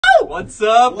What's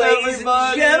up, ladies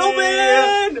everybody? and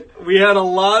gentlemen? We had a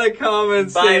lot of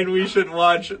comments saying we should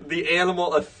watch the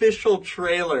Animal official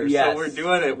trailer, yes. So we're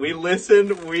doing it. We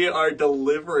listened, we are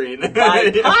delivering.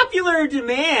 By popular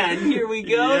demand, here we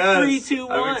go. Yes, 3, 2,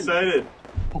 1. I'm excited.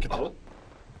 Oh.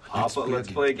 Let's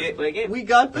play a game. We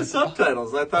got the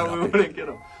subtitles. I thought we wouldn't get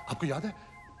them. आपको याद है?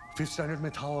 5th standard में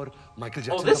था और Michael Oh,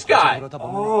 Jackson. this guy.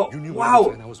 Oh,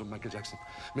 wow. I was with Michael Jackson.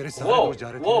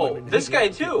 Whoa. This guy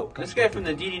too. This guy from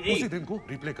the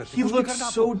DDD. He looks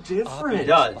so different. He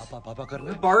does.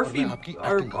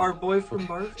 Barfi, our boy from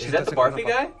Barfi. Is that the Barfi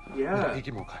guy? Yeah.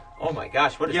 Oh my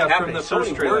gosh, what is happening? From the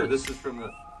first trailer. This is from the...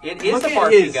 It is the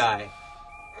Barfi guy.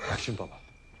 Action, Papa.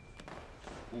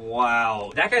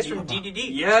 Wow. That guy's from DDD.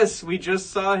 Yes, we just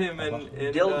saw him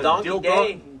in Dill Donkey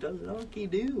Day. Donkey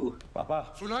Do. Papa.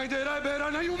 सुनाई दे रहा है बेरा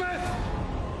नहीं हूँ मैं.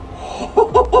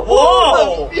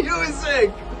 Whoa! The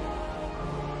music.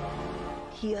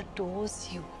 He adores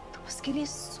you. तो उसके लिए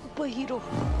superhero.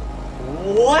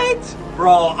 What?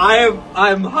 Bro,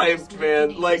 I'm hyped,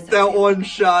 man. Like that one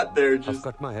shot there just.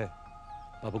 Guys,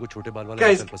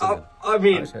 I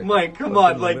mean, Mike, come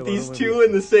on. Like these two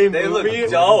in the same movie. They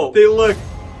look dope. They look.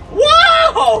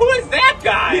 Whoa! Who is that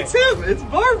guy? It's him. It's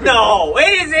Barbie. No,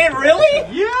 wait, is it really?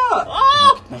 Yeah.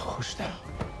 Oh!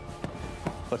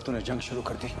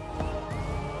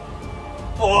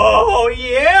 Oh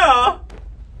yeah!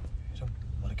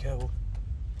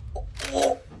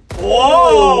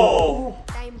 Whoa!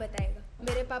 Time बताएगा.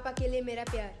 मेरे पापा के लिए मेरा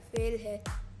प्यार fail है,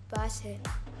 पास है.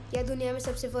 क्या दुनिया में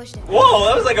सबसे फर्स्ट है? Whoa,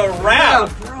 that was like a rap.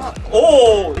 Yeah,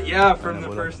 Oh! yeah, from the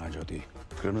first.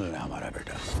 Criminal है हमारा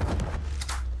बेटा.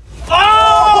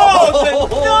 Oh! The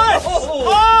nuts!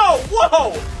 Oh!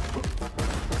 Whoa!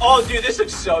 Oh, dude, this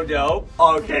looks so dope.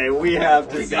 Okay, we have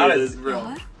to see this,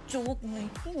 bro. Joke नहीं,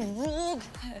 रोग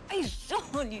है. I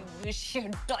really wish he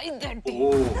had died that day.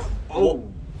 Oh.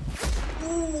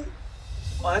 Oh,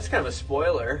 that's kind of a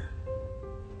spoiler.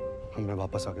 मैं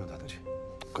वापस आ गया दादाजी.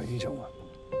 कहीं जाऊँगा.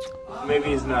 Maybe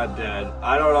he's not dead.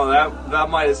 I don't know. That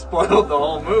might have spoiled the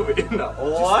whole movie. No.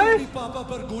 What? पापा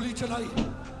पर गोली चलाई,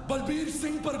 बलबीर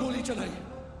सिंह पर गोली चलाई.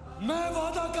 मैं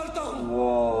वादा करता हूँ.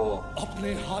 Whoa. अपने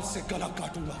हाथ से गला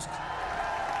काटूंगा उसका.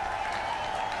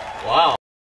 Wow.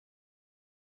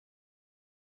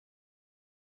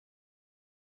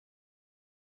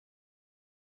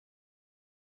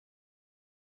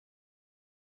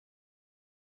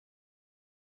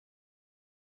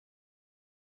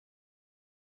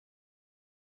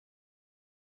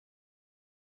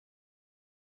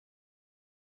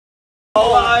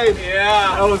 Line.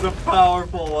 Yeah. That was a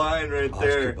powerful line right आज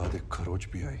there. के बाद एक खरोच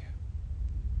भी आई.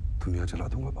 दुनिया जला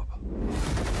दूंगा पापा.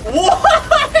 What?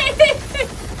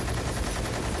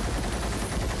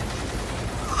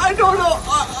 I don't know.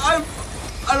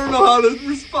 I don't know how to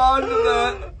respond to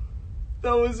that.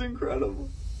 That was incredible.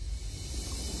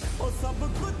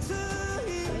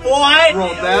 What? Bro,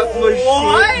 that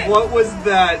machine. What was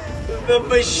that? The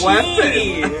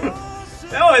machine. Weapon.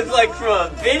 That was like from a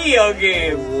video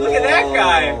game. Look at that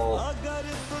guy.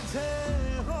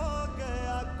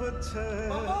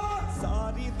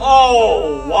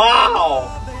 Oh,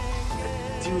 wow.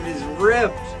 Dude is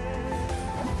ripped.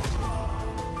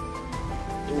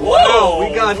 Whoa.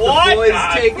 We got the what boys the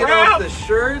taking crap? off the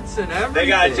shirts and everything. They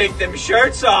gotta take them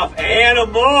shirts off.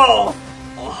 Animal.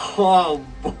 Oh,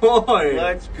 boy.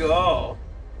 Let's go.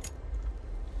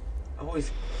 Oh,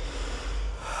 he's...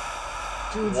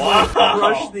 Dude's Wow. like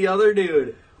crushed the other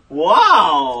dude.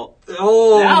 Wow.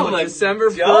 Oh, That was December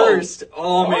dope. 1st.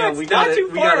 Oh, man, it's we not gotta too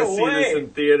see far this away. in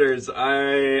theaters.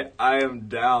 I am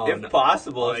down. If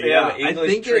possible, if they have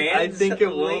English I think it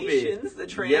will be. translations, the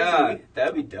trans, Yeah.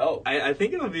 that'd be dope. I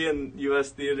think it'll be in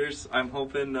U.S. theaters. I'm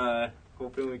hoping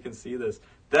we can see this.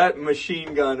 That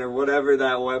machine gun or whatever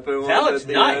that weapon was. That looks at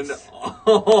the nice. end.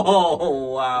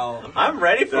 Oh, wow. I'm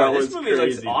ready for That it. was This movie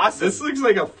crazy. looks awesome. This looks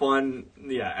like a fun,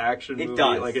 action It movie.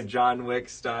 does. Like a John Wick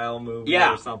style movie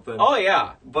yeah. or something. Oh,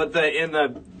 yeah. But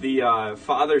the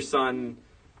father-son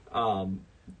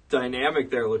dynamic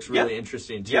there looks really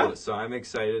interesting too. Yeah. So I'm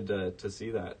excited to see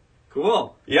that.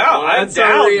 Cool. Yeah, well, I'm that's our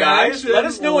down, reaction. guys. Let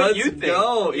us know what you Let's think.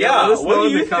 Go. Yeah, let us what know do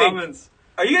in you the think? comments.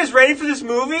 Are you guys ready for this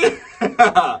movie?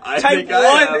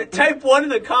 Type 1 in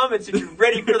the comments if you're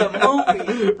ready for the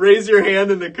movie. Raise your hand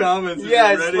in the comments.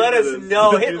 Yes, if you're ready let for us this.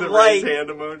 know. Do Hit the like. raise hand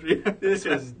emoji. This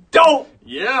was dope.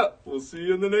 Yeah, we'll see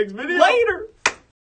you in the next video. Later.